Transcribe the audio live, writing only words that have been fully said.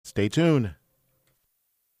Stay tuned.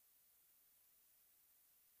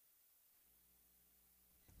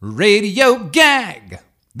 Radio Gag,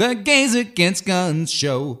 the Gays Against Guns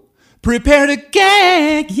show. Prepare to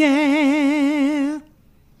gag, yeah.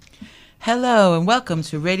 Hello and welcome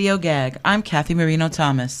to Radio Gag. I'm Kathy Marino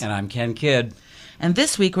Thomas. And I'm Ken Kidd. And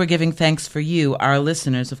this week we're giving thanks for you, our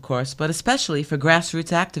listeners, of course, but especially for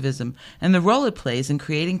grassroots activism and the role it plays in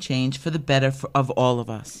creating change for the better of all of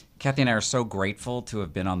us. Kathy and I are so grateful to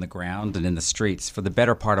have been on the ground and in the streets for the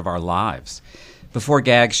better part of our lives. Before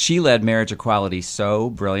Gag, she led marriage equality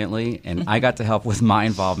so brilliantly, and I got to help with my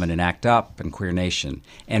involvement in ACT UP and Queer Nation.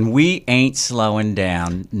 And we ain't slowing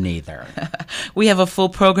down neither. We have a full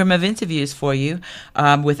program of interviews for you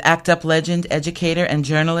with ACT UP legend, educator, and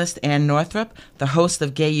journalist Ann Northrup, the host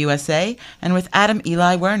of Gay USA, and with Adam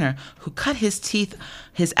Eli Werner, who cut his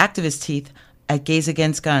activist teeth at Gays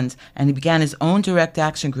Against Guns, and he began his own direct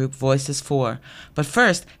action group, Voices For. But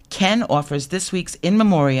first, Ken offers this week's In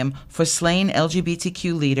Memoriam for slain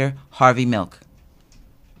LGBTQ leader Harvey Milk.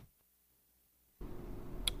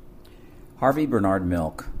 Harvey Bernard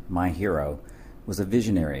Milk, my hero, was a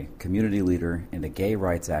visionary, community leader, and a gay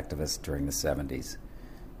rights activist during the 70s.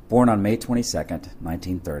 Born on May 22,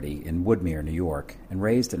 1930, in Woodmere, New York, and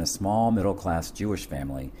raised in a small middle-class Jewish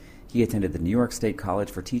family, he attended the New York State College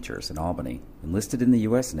for Teachers in Albany, enlisted in the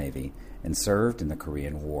U.S. Navy, and served in the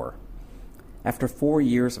Korean War. After 4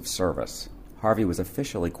 years of service, Harvey was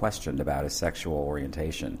officially questioned about his sexual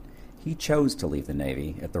orientation. He chose to leave the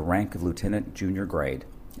Navy at the rank of lieutenant junior grade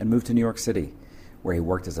and moved to New York City, where he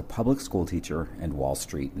worked as a public school teacher and Wall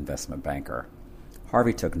Street investment banker.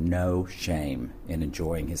 Harvey took no shame in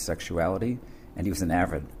enjoying his sexuality, and he was an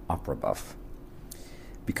avid opera buff.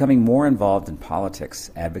 Becoming more involved in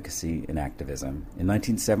politics, advocacy, and activism, in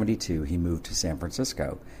 1972 he moved to San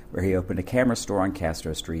Francisco, where he opened a camera store on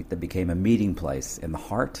Castro Street that became a meeting place in the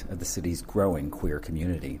heart of the city's growing queer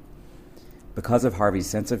community. Because of Harvey's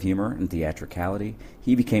sense of humor and theatricality,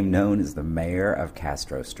 he became known as the mayor of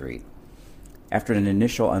Castro Street. After an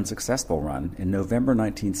initial unsuccessful run, in November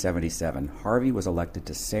 1977, Harvey was elected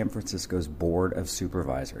to San Francisco's Board of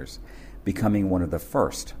Supervisors, becoming one of the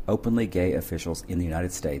first openly gay officials in the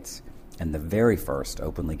United States and the very first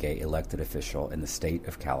openly gay elected official in the state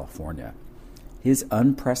of California. His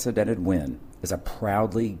unprecedented win as a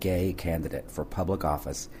proudly gay candidate for public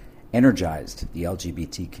office energized the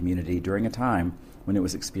LGBT community during a time when it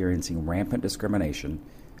was experiencing rampant discrimination,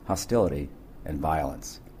 hostility, and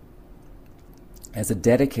violence. As a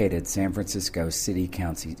dedicated San Francisco City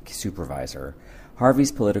Council supervisor,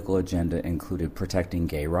 Harvey's political agenda included protecting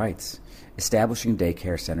gay rights, establishing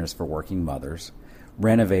daycare centers for working mothers,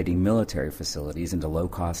 renovating military facilities into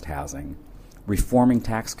low-cost housing, reforming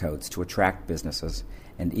tax codes to attract businesses,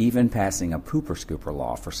 and even passing a pooper-scooper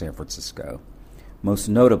law for San Francisco. Most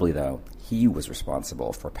notably, though, he was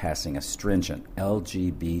responsible for passing a stringent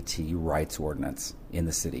LGBT rights ordinance in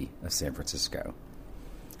the city of San Francisco.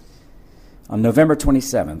 On November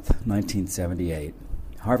 27, 1978,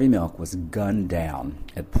 Harvey Milk was gunned down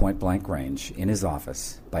at point-blank range in his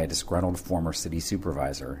office by a disgruntled former city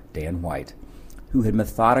supervisor, Dan White, who had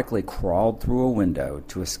methodically crawled through a window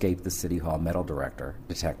to escape the City Hall metal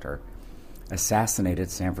detector,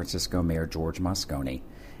 assassinated San Francisco Mayor George Moscone,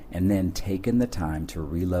 and then taken the time to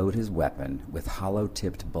reload his weapon with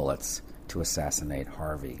hollow-tipped bullets to assassinate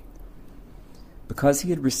Harvey. Because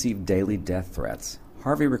he had received daily death threats,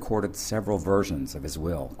 Harvey recorded several versions of his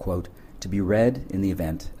will, quote, to be read in the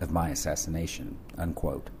event of my assassination,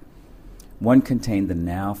 unquote. One contained the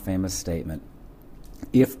now famous statement,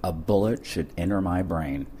 if a bullet should enter my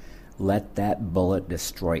brain, let that bullet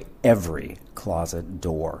destroy every closet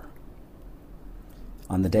door.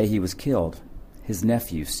 On the day he was killed, his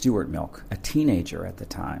nephew, Stuart Milk, a teenager at the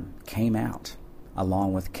time, came out,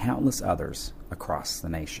 along with countless others across the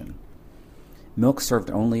nation. Milk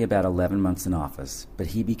served only about 11 months in office, but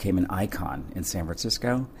he became an icon in San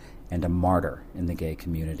Francisco and a martyr in the gay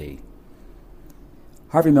community.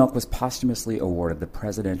 Harvey Milk was posthumously awarded the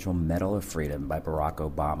Presidential Medal of Freedom by Barack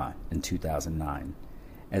Obama in 2009.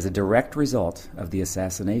 As a direct result of the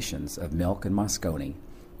assassinations of Milk and Moscone,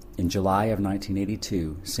 in July of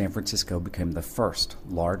 1982, San Francisco became the first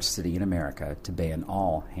large city in America to ban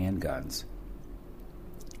all handguns.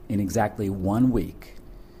 In exactly 1 week,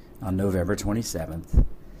 on November 27th,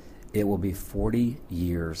 it will be 40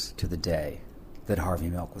 years to the day that Harvey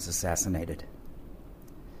Milk was assassinated.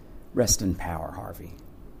 Rest in power, Harvey,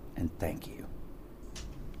 and thank you.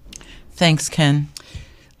 Thanks, Ken.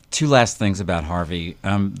 Two last things about Harvey.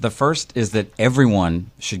 The first is that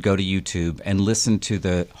everyone should go to YouTube and listen to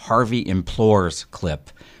the Harvey Implores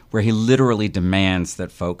clip, where he literally demands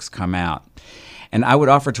that folks come out. And I would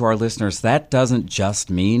offer to our listeners that doesn't just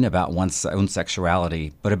mean about one's own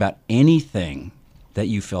sexuality, but about anything that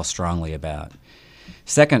you feel strongly about.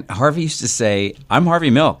 Second, Harvey used to say, "I'm Harvey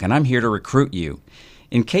Milk, and I'm here to recruit you."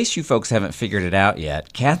 In case you folks haven't figured it out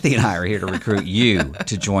yet, Kathy and I are here to recruit you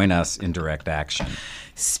to join us in direct action.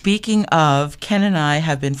 Speaking of, Ken and I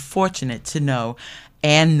have been fortunate to know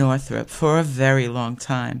Ann Northrop for a very long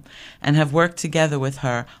time and have worked together with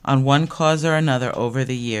her on one cause or another over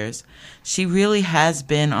the years. She really has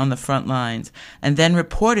been on the front lines and then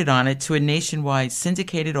reported on it to a nationwide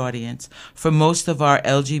syndicated audience for most of our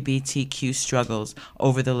LGBTQ struggles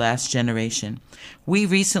over the last generation. We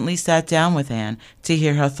recently sat down with Ann to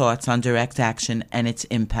hear her thoughts on direct action and its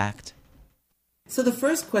impact. So the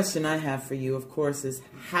first question I have for you, of course, is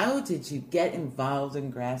how did you get involved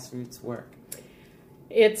in grassroots work?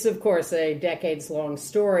 It's, of course, a decades-long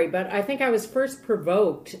story, but I think I was first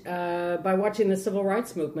provoked by watching the civil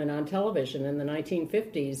rights movement on television in the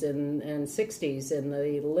 1950s and 60s in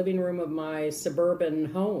the living room of my suburban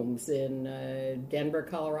homes in Denver,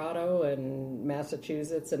 Colorado, and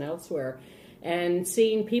Massachusetts and elsewhere, and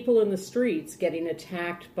seeing people in the streets getting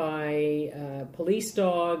attacked by police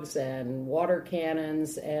dogs and water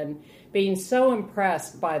cannons, and being so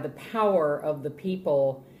impressed by the power of the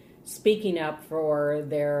people speaking up for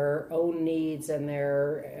their own needs and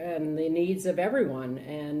the needs of everyone,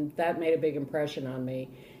 and that made a big impression on me.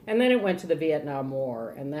 And then it went to the Vietnam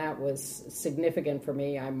War, and that was significant for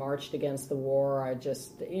me. I marched against the war. I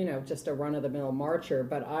just a run-of-the-mill marcher,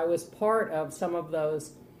 but I was part of some of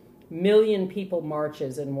those million people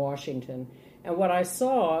marches in Washington. And what I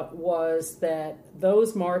saw was that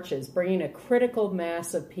those marches, bringing a critical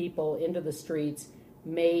mass of people into the streets,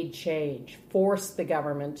 made change, forced the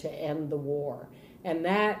government to end the war. And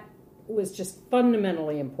that was just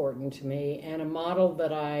fundamentally important to me and a model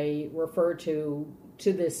that I refer to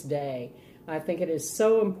this day. I think it is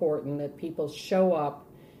so important that people show up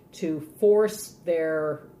to force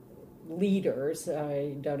their leaders,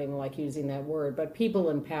 I don't even like using that word, but people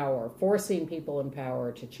in power, forcing people in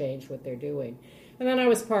power to change what they're doing. And then I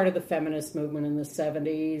was part of the feminist movement in the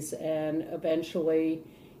 70s and eventually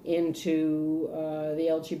into the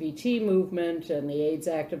LGBT movement and the AIDS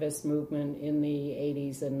activist movement in the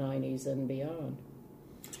 80s and 90s and beyond.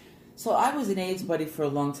 So I was an AIDS buddy for a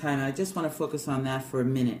long time, and I just want to focus on that for a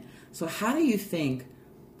minute. So how do you think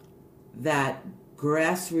that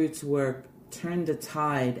grassroots work turned the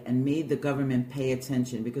tide and made the government pay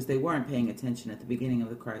attention, because they weren't paying attention at the beginning of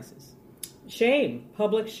the crisis? Shame,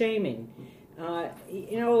 public shaming.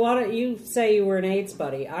 You say you were an AIDS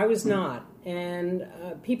buddy. I was not. And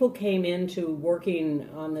people came into working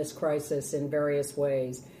on this crisis in various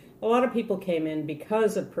ways. A lot of people came in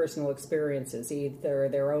because of personal experiences, either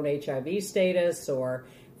their own HIV status or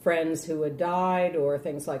friends who had died or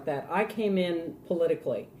things like that. I came in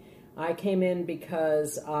politically. I came in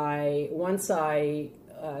because once I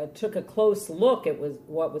took a close look at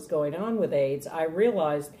what was going on with AIDS, I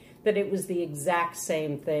realized that it was the exact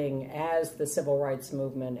same thing as the civil rights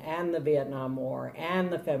movement and the Vietnam War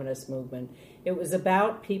and the feminist movement. It was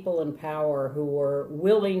about people in power who were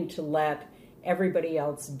willing to let everybody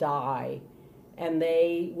else die, and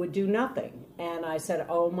they would do nothing. And I said,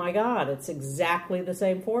 oh my God, it's exactly the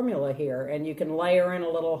same formula here. And you can layer in a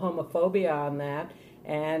little homophobia on that,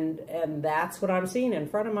 and that's what I'm seeing in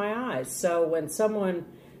front of my eyes. So when someone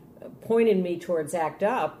pointed me towards ACT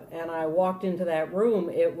UP, and I walked into that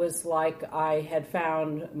room, it was like I had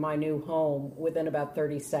found my new home within about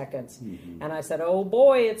 30 seconds. Mm-hmm. And I said, oh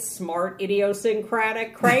boy, it's smart,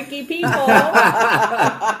 idiosyncratic, cranky people.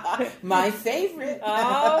 My favorite.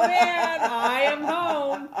 Oh man, I am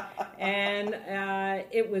home. And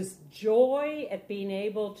it was joy at being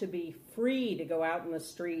able to be free to go out in the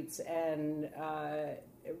streets and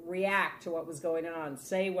react to what was going on,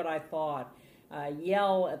 say what I thought,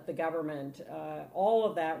 yell at the government. All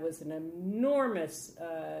of that was an enormous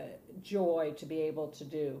joy to be able to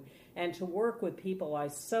do. And to work with people I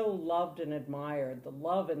so loved and admired, the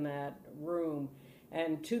love in that room.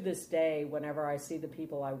 And to this day, whenever I see the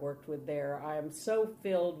people I worked with there, I am so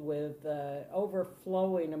filled with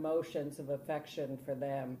overflowing emotions of affection for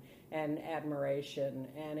them and admiration.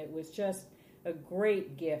 And it was just a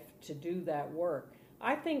great gift to do that work.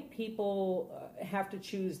 I think people have to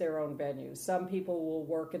choose their own venues. Some people will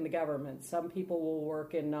work in the government. Some people will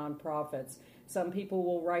work in nonprofits. Some people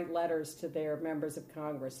will write letters to their members of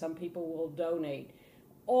Congress. Some people will donate.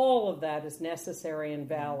 All of that is necessary and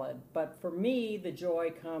valid. But for me, the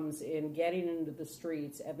joy comes in getting into the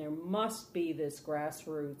streets, and there must be this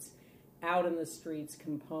grassroots, out in the streets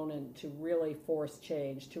component to really force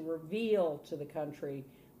change, to reveal to the country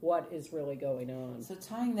what is really going on. So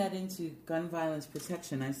tying that into gun violence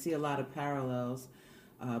protection, I see a lot of parallels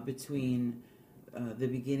between the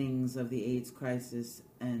beginnings of the AIDS crisis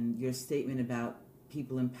and your statement about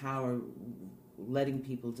people in power letting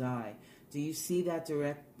people die. Do you see that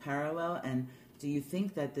direct parallel, and do you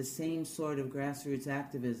think that the same sort of grassroots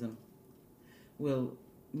activism will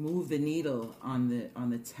move the needle on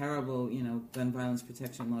the terrible, gun violence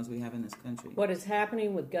protection laws we have in this country? What is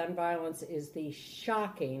happening with gun violence is the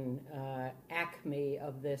shocking acme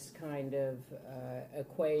of this kind of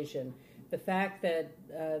equation. The fact that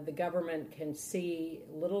the government can see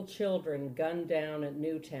little children gunned down at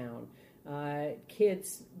Newtown,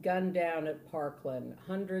 kids gunned down at Parkland,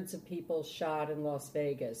 hundreds of people shot in Las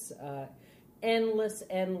Vegas, endless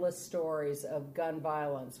stories of gun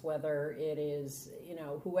violence, whether it is,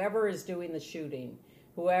 whoever is doing the shooting,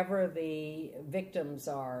 whoever the victims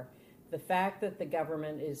are. The fact that the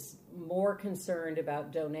government is more concerned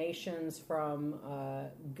about donations from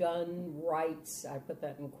gun rights, I put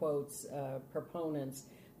that in quotes, proponents,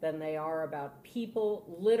 than they are about people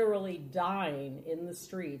literally dying in the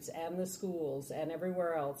streets and the schools and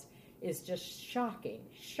everywhere else is just shocking.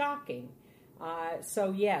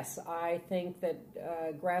 So yes, I think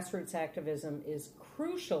that grassroots activism is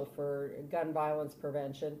crucial for gun violence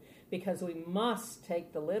prevention, because we must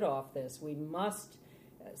take the lid off this. We must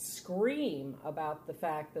scream about the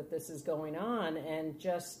fact that this is going on, and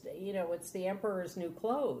just, it's the emperor's new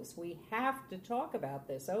clothes. We have to talk about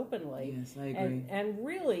this openly. Yes, I agree. And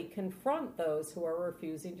really confront those who are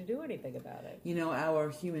refusing to do anything about it. Our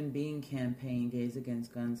Human Being campaign, Gays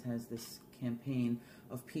Against Guns, has this campaign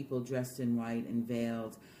of people dressed in white and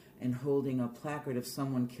veiled and holding a placard of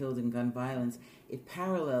someone killed in gun violence. It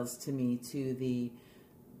parallels to me to the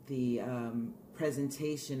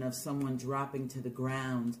presentation of someone dropping to the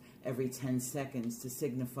ground every 10 seconds to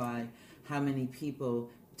signify how many people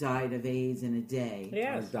died of AIDS in a day.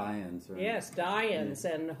 Yes. Or die-ins. Right? Yes, die-ins,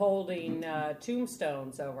 and holding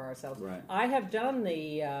tombstones over ourselves. Right. I have done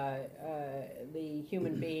the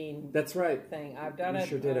Human Being That's right. thing. I've done it. You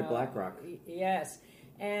sure did at BlackRock. Yes.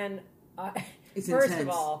 And It's first intense. of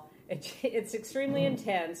all, it's extremely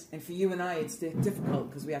intense. And for you and I, it's difficult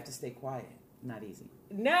because we have to stay quiet. Not easy.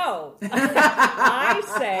 No, I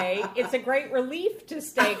say it's a great relief to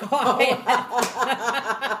stay quiet.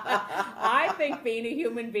 I think being a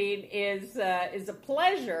human being is a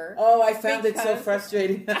pleasure. Oh, I found it so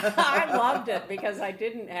frustrating. I loved it because I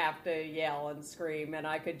didn't have to yell and scream, and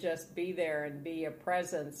I could just be there and be a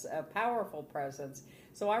presence, a powerful presence.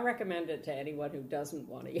 So I recommend it to anyone who doesn't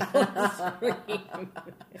want to yell and scream.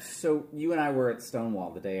 So you and I were at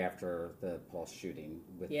Stonewall the day after the Pulse shooting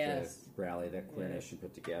with Yes. the rally that Queer Nation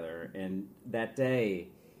put together. And that day,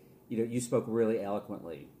 you spoke really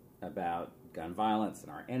eloquently about gun violence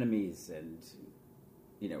and our enemies and,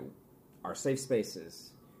 our safe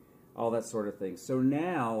spaces, all that sort of thing. So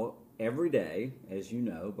now, every day, as you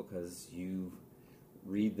know, because you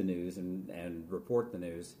read the news and report the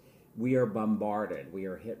news, we are bombarded. We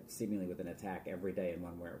are hit seemingly with an attack every day in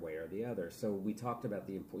one way or the other. So you talk about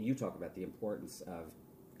the importance of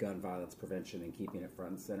gun violence prevention and keeping it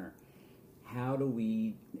front and center.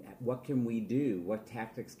 What can we do? What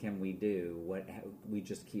tactics can we do? We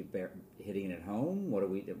just keep hitting it home? What do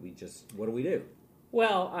we do?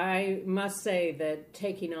 Well, I must say that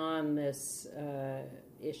taking on this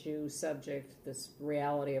subject, this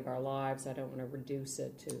reality of our lives, I don't want to reduce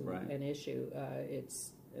it to an issue.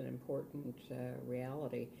 It's an important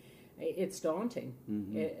reality. It's daunting.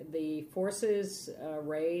 Mm-hmm. The forces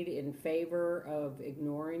arrayed in favor of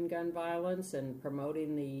ignoring gun violence and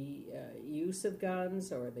promoting the use of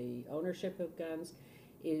guns or the ownership of guns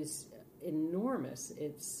is enormous.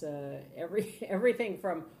 It's everything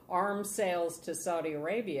from arms sales to Saudi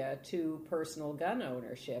Arabia to personal gun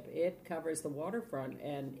ownership. It covers the waterfront,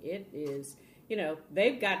 and it is,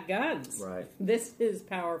 they've got guns. Right. This is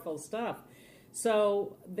powerful stuff.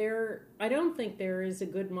 So I don't think there is a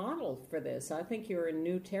good model for this. I think you're in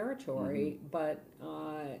new territory, but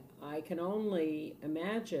I can only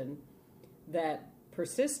imagine that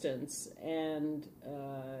persistence and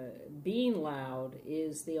being loud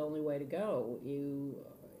is the only way to go.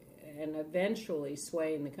 And eventually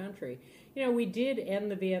swaying the country. We did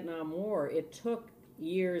end the Vietnam War. It took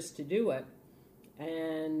years to do it.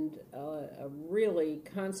 And a really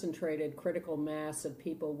concentrated critical mass of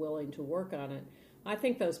people willing to work on it. I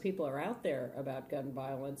think those people are out there about gun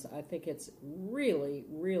violence. I think it's really,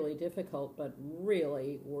 really difficult, but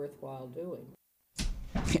really worthwhile doing.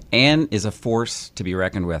 Anne is a force to be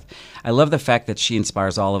reckoned with. I love the fact that she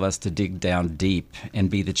inspires all of us to dig down deep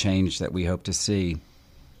and be the change that we hope to see.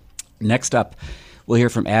 Next up, We'll hear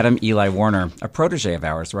from Adam Eli Werner, a protege of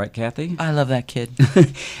ours, right, Kathy? I love that kid.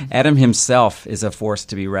 Adam himself is a force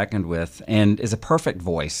to be reckoned with and is a perfect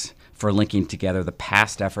voice for linking together the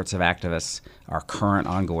past efforts of activists, our current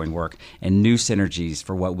ongoing work, and new synergies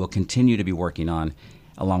for what we'll continue to be working on,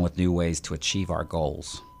 along with new ways to achieve our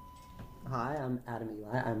goals. Hi, I'm Adam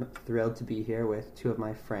Eli. I'm thrilled to be here with two of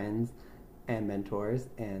my friends and mentors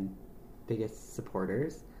and biggest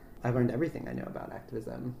supporters. I've learned everything I know about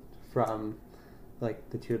activism from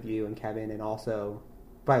like the two of you and Kevin, and also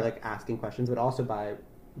by like asking questions, but also by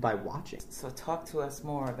watching. So talk to us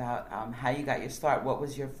more about how you got your start. What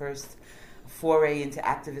was your first foray into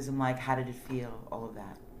activism like? How did it feel? All of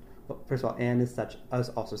that. Well, first of all, Anne is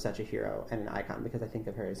also such a hero and an icon, because I think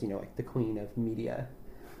of her as, like the queen of media.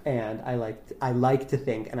 And I like to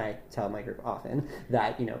think, and I tell my group often,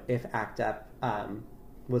 that, if ACT UP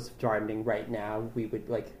was starting right now, we would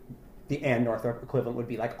the Anne Northrop equivalent would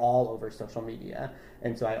be all over social media.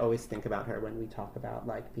 And so I always think about her when we talk about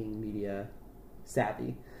being media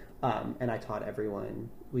savvy. And I taught everyone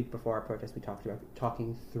week before our protest, we talked about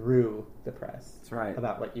talking through the press. That's right.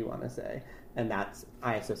 About what you want to say. And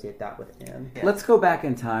I associate that with Anne. Yeah. Let's go back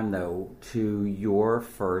in time, though, to your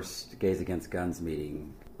first Gays Against Guns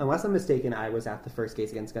meeting. Unless I'm mistaken, I was at the first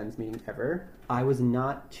Gays Against Guns meeting ever. I was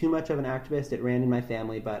not too much of an activist. It ran in my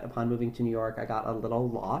family, but upon moving to New York, I got a little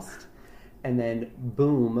lost. And then,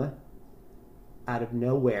 boom, out of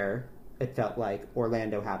nowhere, it felt like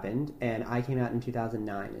Orlando happened, and I came out in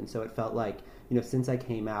 2009, and so it felt like, since I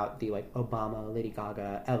came out, the Obama, Lady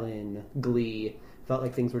Gaga, Ellen, Glee, felt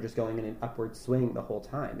like things were just going in an upward swing the whole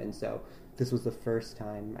time. And so this was the first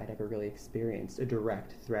time I'd ever really experienced a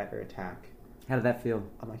direct threat or attack. How did that feel?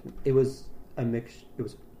 It was a mix. It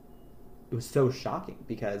was so shocking,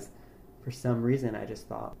 because for some reason I just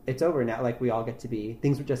thought, it's over now. We all get to be.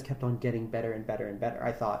 Things just kept on getting better and better and better.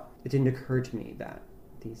 I thought, it didn't occur to me that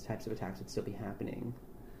these types of attacks would still be happening.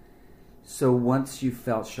 So once you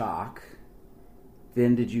felt shock,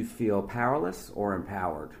 then did you feel powerless or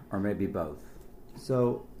empowered, or maybe both?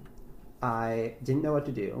 So I didn't know what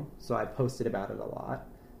to do, so I posted about it a lot.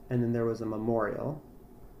 And then there was a memorial,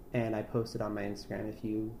 and I posted on my Instagram, if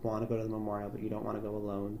you want to go to the memorial but you don't want to go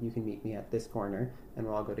alone, you can meet me at this corner and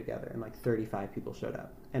we'll all go together. And 35 people showed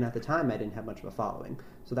up. And at the time I didn't have much of a following.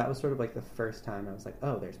 So that was sort of the first time I was like,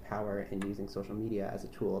 oh, there's power in using social media as a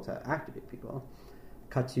tool to activate people.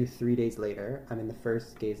 Cut to 3 days later, I'm in the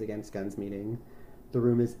first Gays Against Guns meeting. The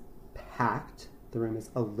room is packed. The room is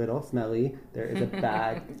a little smelly. There is a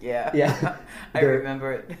bag. Yeah. I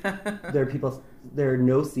remember it. There are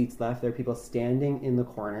no seats left. There are people standing in the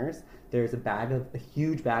corners. There's a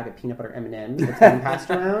huge bag of peanut butter M&Ms that's being passed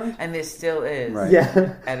around. And there still is. Right.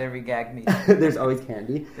 Yeah. At every gag meeting. There's always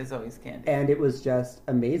candy. And it was just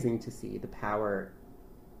amazing to see the power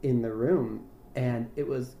in the room. And it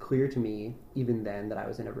was clear to me, even then, that I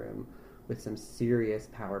was in a room with some serious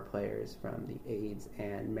power players from the AIDS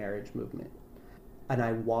and marriage movement. And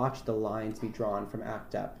I watched the lines be drawn from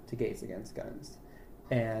ACT UP to Gays Against Guns.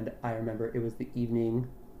 And I remember it was the evening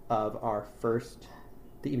for our first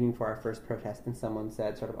protest, and someone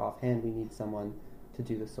said, sort of offhand, we need someone to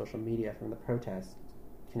do the social media from the protest.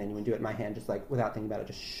 Can anyone do it? My hand just without thinking about it,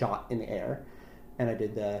 just shot in the air. And I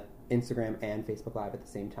did the Instagram and Facebook Live at the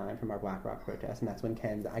same time from our Black Rock protest, and that's when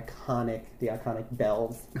Ken's iconic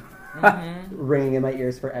bells ringing in my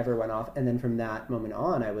ears forever went off. And then from that moment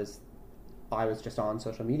on, I was just on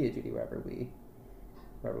social media duty wherever we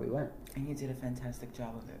went. And you did a fantastic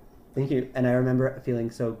job of it. Thank you. And I remember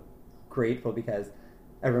feeling so grateful because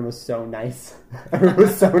everyone was so nice. Everyone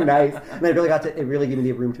was so nice. And it really gave me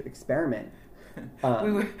the room to experiment.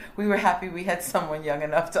 We were happy we had someone young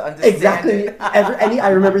enough to understand. Exactly. I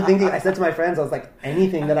remember thinking, I said to my friends, I was like,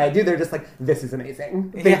 anything that I do, they're just like, this is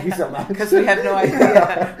amazing. Thank you so much. Because we have no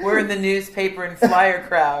idea. We're in the newspaper and flyer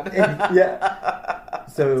crowd. Yeah.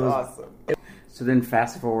 So it was awesome. So then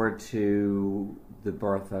fast forward to the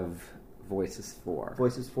birth of Voices For.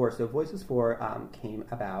 Voices For. So Voices For came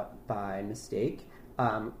about by mistake.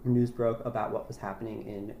 News broke about what was happening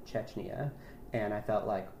in Chechnya. And I felt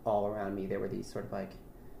like all around me there were these sort of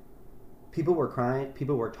people were crying,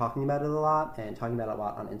 people were talking about it a lot and talking about it a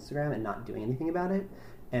lot on Instagram and not doing anything about it.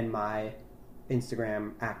 And my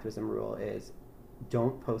Instagram activism rule is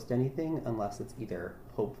don't post anything unless it's either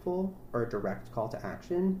hopeful or a direct call to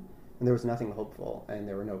action. And there was nothing hopeful and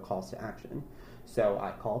there were no calls to action. So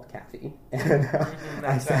I called Kathy and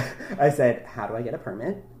I said, how do I get a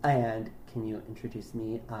permit? And can you introduce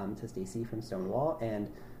me to Stacy from Stonewall? And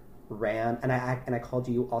I called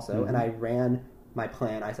you also, and I ran my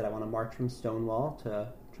plan. I said, I want to march from Stonewall to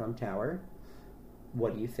Trump Tower.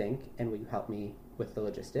 What do you think? And will you help me with the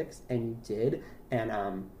logistics, and you did. And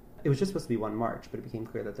it was just supposed to be one march, but it became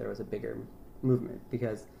clear that there was a bigger movement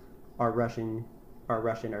because our Russian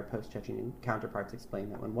or post-Chechen counterparts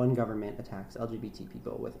explained that when one government attacks LGBT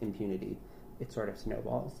people with impunity, it sort of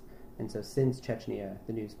snowballs. And so since Chechnya,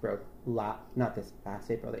 the news broke, not this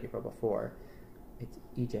past April, the April before, it's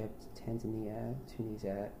Egypt, Tanzania,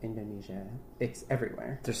 Tunisia, Indonesia. It's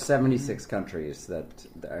everywhere. There's 76 countries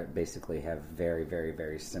that basically have very, very,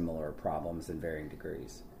 very similar problems in varying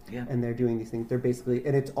degrees. Yeah. And they're doing these things. They're basically,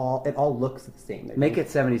 and it all looks the same. Make it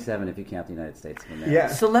 77 if you count the United States of America. Yeah.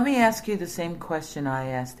 So let me ask you the same question I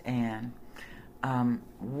asked Anne.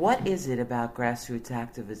 What is it about grassroots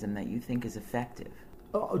activism that you think is effective?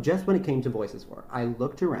 Oh, just when it came to Voices For, I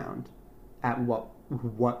looked around at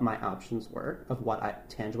what my options were of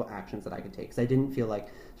tangible actions that I could take. Because I didn't feel like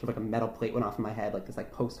sort of like a metal plate went off in my head, like this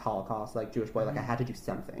like post-Holocaust like Jewish boy, like I had to do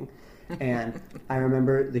something. And I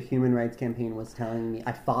remember the Human Rights Campaign was telling me,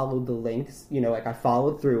 I followed the links, like I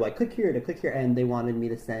followed through, like click here, and they wanted me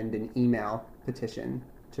to send an email petition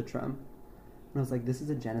to Trump. And I was like, this is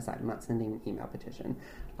a genocide. I'm not sending an email petition.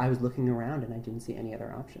 I was looking around and I didn't see any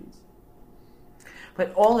other options.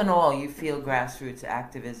 But all in all, you feel grassroots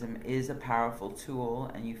activism is a powerful tool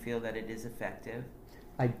and you feel that it is effective?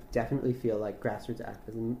 I definitely feel like grassroots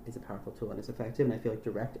activism is a powerful tool and it's effective, and I feel like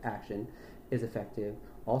direct action is effective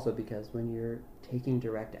also because when you're taking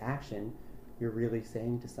direct action, you're really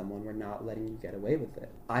saying to someone, we're not letting you get away with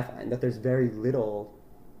it. I find that there's very little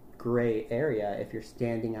gray area if you're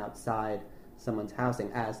standing outside someone's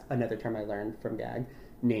housing, as another term I learned from GAG,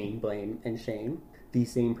 name, blame, and shame.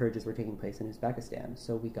 These same purges were taking place in Uzbekistan.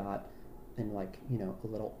 So we got in a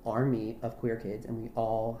little army of queer kids, and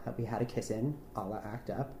we had a kiss-in, a la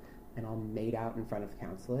ACT UP, and all made out in front of the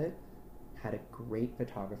consulate, had a great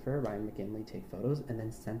photographer, Ryan McGinley, take photos, and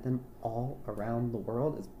then sent them all around the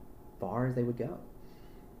world as far as they would go.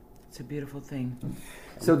 It's a beautiful thing.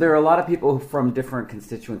 So there are a lot of people from different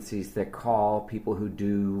constituencies that call people who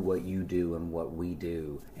do what you do and what we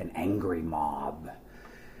do an angry mob.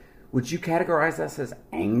 Would you categorize us as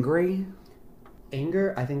angry?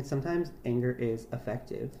 Anger, I think sometimes anger is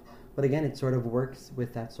effective. But again, it sort of works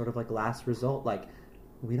with that sort of like last result. Like,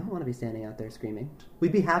 we don't want to be standing out there screaming.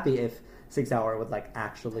 We'd be happy if 6 Hour would like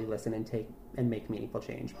actually listen and make meaningful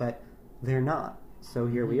change. But they're not. So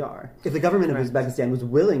here we are. If the government of Uzbekistan was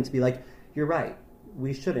willing to be like, you're right,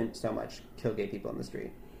 we shouldn't so much kill gay people in the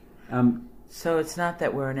street. So it's not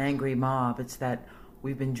that we're an angry mob, it's that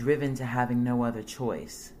we've been driven to having no other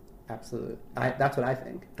choice. Absolutely. That's what I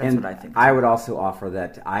think. That's what I think. I would also offer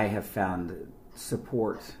that I have found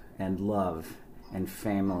support and love and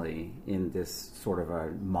family in this sort of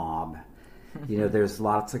a mob. There's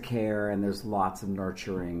lots of care and there's lots of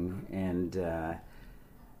nurturing, and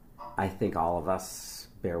I think all of us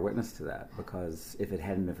bear witness to that, because if it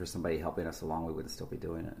hadn't been for somebody helping us along, we wouldn't still be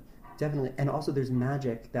doing it. Definitely. And also there's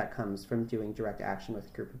magic that comes from doing direct action with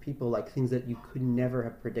a group of people, like things that you could never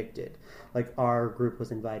have predicted. Like our group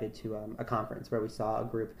was invited to a conference where we saw a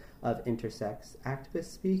group of intersex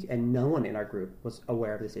activists speak, and no one in our group was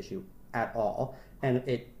aware of this issue at all. And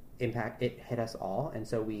it hit us all, and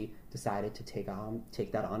so we decided to take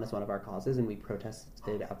that on as one of our causes, and we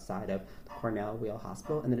protested outside of the Cornell Wheel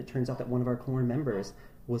Hospital. And then it turns out that one of our core members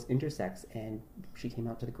was intersex, and she came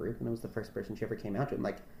out to the group, and it was the first person she ever came out to.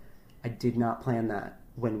 And I did not plan that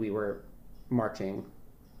when we were marching.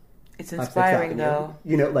 It's inspiring, though.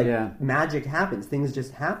 Magic happens. Things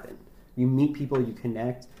just happen. You meet people, you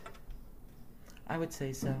connect. I would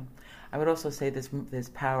say so. I would also say there's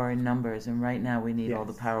power in numbers, and right now we need all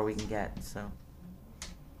the power we can get. So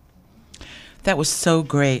that was so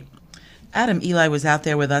great. Adam Ely was out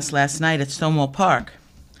there with us last night at Stonewall Park.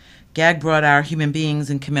 GAG brought our human beings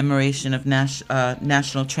in commemoration of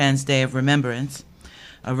National Trans Day of Remembrance,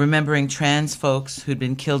 remembering trans folks who'd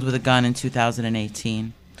been killed with a gun in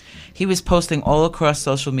 2018. He was posting all across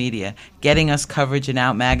social media, getting us coverage in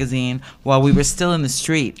Out Magazine while we were still in the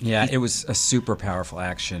street. Yeah, it was a super powerful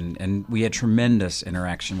action, and we had tremendous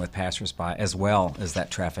interaction with passersby as well as that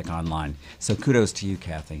traffic online. So kudos to you,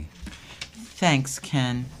 Kathy. Thanks,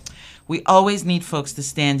 Ken. We always need folks to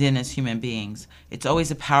stand in as human beings. It's always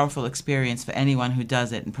a powerful experience for anyone who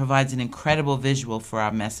does it and provides an incredible visual for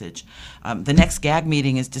our message. The next GAG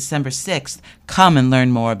meeting is December 6th. Come and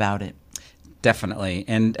learn more about it. Definitely.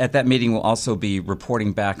 And at that meeting, we'll also be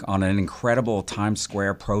reporting back on an incredible Times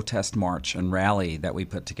Square protest march and rally that we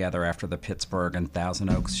put together after the Pittsburgh and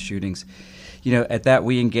Thousand Oaks shootings. You know, at that,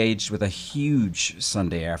 we engaged with a huge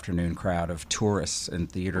Sunday afternoon crowd of tourists and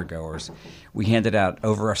theater goers. We handed out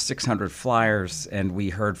over 600 flyers, and we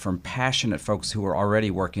heard from passionate folks who were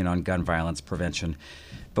already working on gun violence prevention.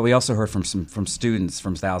 But we also heard from students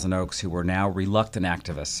from Thousand Oaks who were now reluctant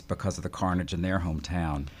activists because of the carnage in their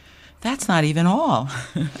hometown. That's not even all.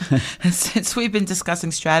 Since we've been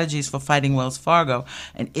discussing strategies for fighting Wells Fargo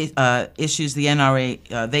and issues the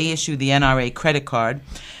NRA, they issued the NRA credit card,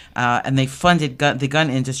 and they funded the gun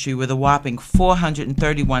industry with a whopping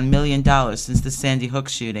 $431 million since the Sandy Hook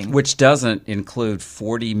shooting. Which doesn't include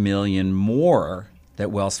 $40 million more that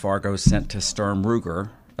Wells Fargo sent to Sturm Ruger,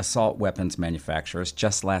 assault weapons manufacturers,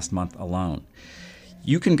 just last month alone.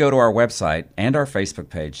 You can go to our website and our Facebook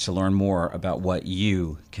page to learn more about what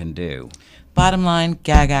you can do. Bottom line,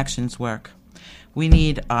 gag actions work. We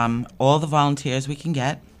need all the volunteers we can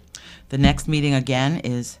get. The next meeting again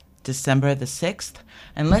is December the 6th.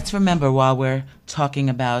 And let's remember, while we're talking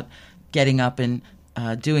about getting up and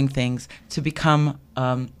doing things, to become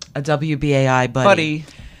a WBAI buddy.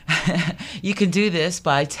 You can do this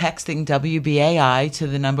by texting WBAI to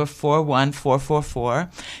the number 41444.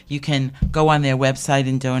 You can go on their website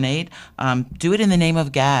and donate. Do it in the name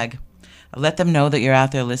of GAG. Let them know that you're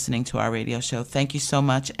out there listening to our radio show. Thank you so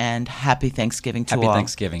much, and happy Thanksgiving to all. Happy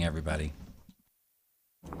Thanksgiving, everybody.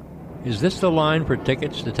 Is this the line for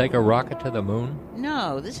tickets to take a rocket to the moon?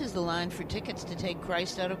 No, this is the line for tickets to take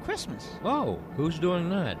Christ out of Christmas. Oh, who's doing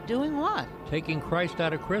that? Doing what? Taking Christ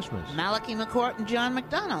out of Christmas. Malachi McCourt and John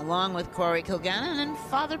McDonough, along with Corey Kilgannon and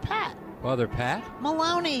Father Pat. Father Pat?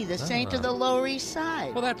 Maloney, the saint of the Lower East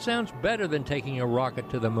Side. Well, that sounds better than taking a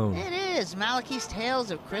rocket to the moon. It is. Malachi's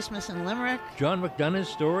Tales of Christmas in Limerick. John McDonough's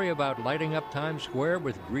story about lighting up Times Square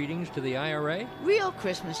with greetings to the IRA. Real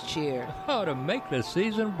Christmas cheer. Oh, to make the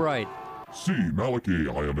season bright. See, Malachi,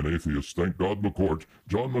 I am an atheist, thank God McCourt.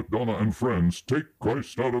 John McDonough and friends, take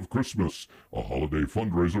Christ out of Christmas. A holiday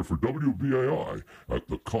fundraiser for WBAI at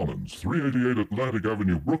the Commons, 388 Atlantic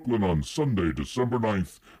Avenue, Brooklyn on Sunday, December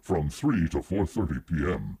 9th from 3 to 4:30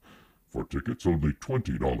 p.m. For tickets, only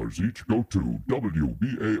 $20 each. Go to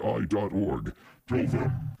WBAI.org. Till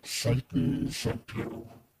then, Sancti Sancto.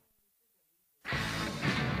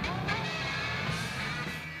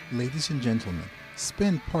 Ladies and gentlemen,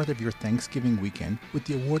 spend part of your Thanksgiving weekend with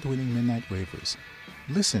the award-winning Midnight Ravers.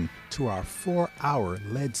 Listen to our 4-hour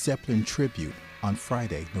Led Zeppelin tribute on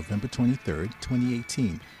Friday, November 23rd,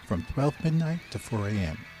 2018, from 12 midnight to 4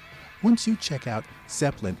 a.m. Once you check out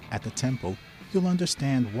Zeppelin at the Temple, you'll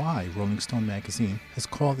understand why Rolling Stone magazine has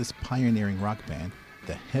called this pioneering rock band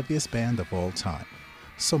the heaviest band of all time.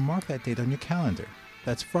 So mark that date on your calendar.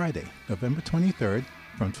 That's Friday, November 23rd,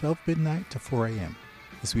 from 12 midnight to 4 a.m.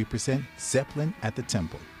 as we present Zeppelin at the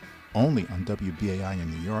Temple, only on WBAI in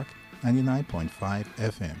New York, 99.5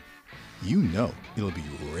 FM. You know it'll be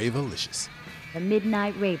ravelicious. The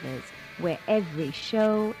Midnight Ravers, where every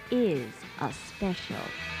show is a special.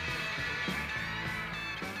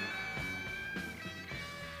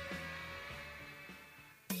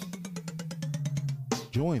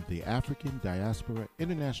 Join the African Diaspora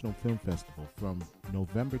International Film Festival from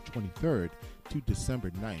November 23rd to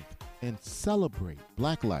December 9th and celebrate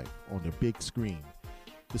Black life on the big screen.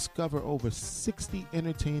 Discover over 60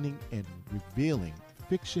 entertaining and revealing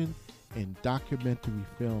fiction and documentary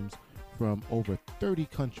films from over 30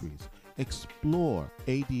 countries. Explore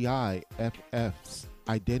ADIFF's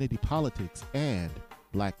Identity Politics and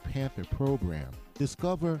Black Panther program.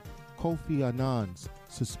 Discover Kofi Annan's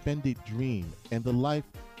Suspended Dream and the life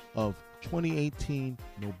of 2018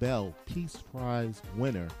 Nobel Peace Prize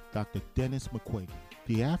winner Dr. Dennis Mukwege.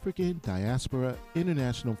 The African Diaspora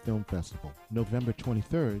International Film Festival, November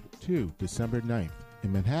 23rd to December 9th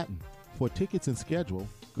in Manhattan. For tickets and schedule,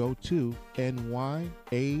 go to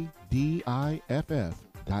nyadiff.org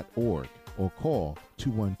or call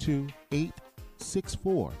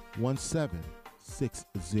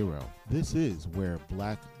 212-864-1760. This is where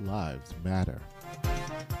Black Lives Matter.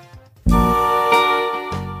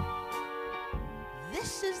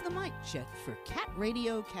 This is the mic check for Cat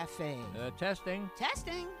Radio Cafe. Testing.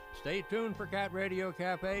 Testing. Stay tuned for Cat Radio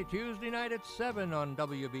Cafe Tuesday night at 7 on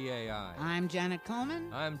WBAI. I'm Janet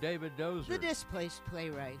Coleman. I'm David Dozer. The Displaced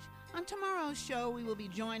Playwright. On tomorrow's show, we will be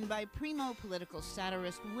joined by primo political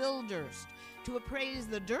satirist Will Durst to appraise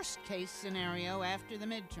the Durst case scenario after the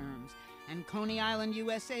midterms, and Coney Island,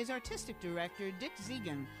 USA's artistic director Dick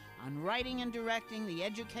Zegan on writing and directing The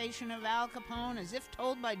Education of Al Capone as if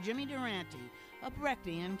told by Jimmy Durante, a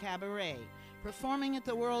Brechtian cabaret. performing at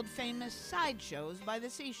the world-famous sideshows by the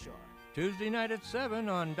seashore. Tuesday night at 7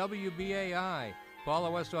 on WBAI.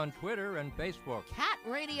 Follow us on Twitter and Facebook. Cat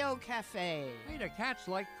Radio Cafe. Hey, do cats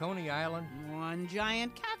like Coney Island? One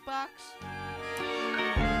giant cat box.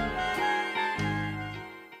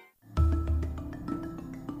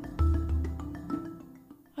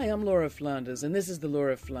 Hi, I'm Laura Flanders, and this is The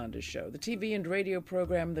Laura Flanders Show, the TV and radio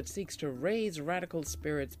program that seeks to raise radical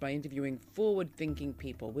spirits by interviewing forward-thinking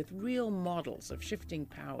people with real models of shifting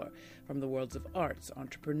power from the worlds of arts,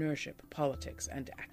 entrepreneurship, politics, and activism.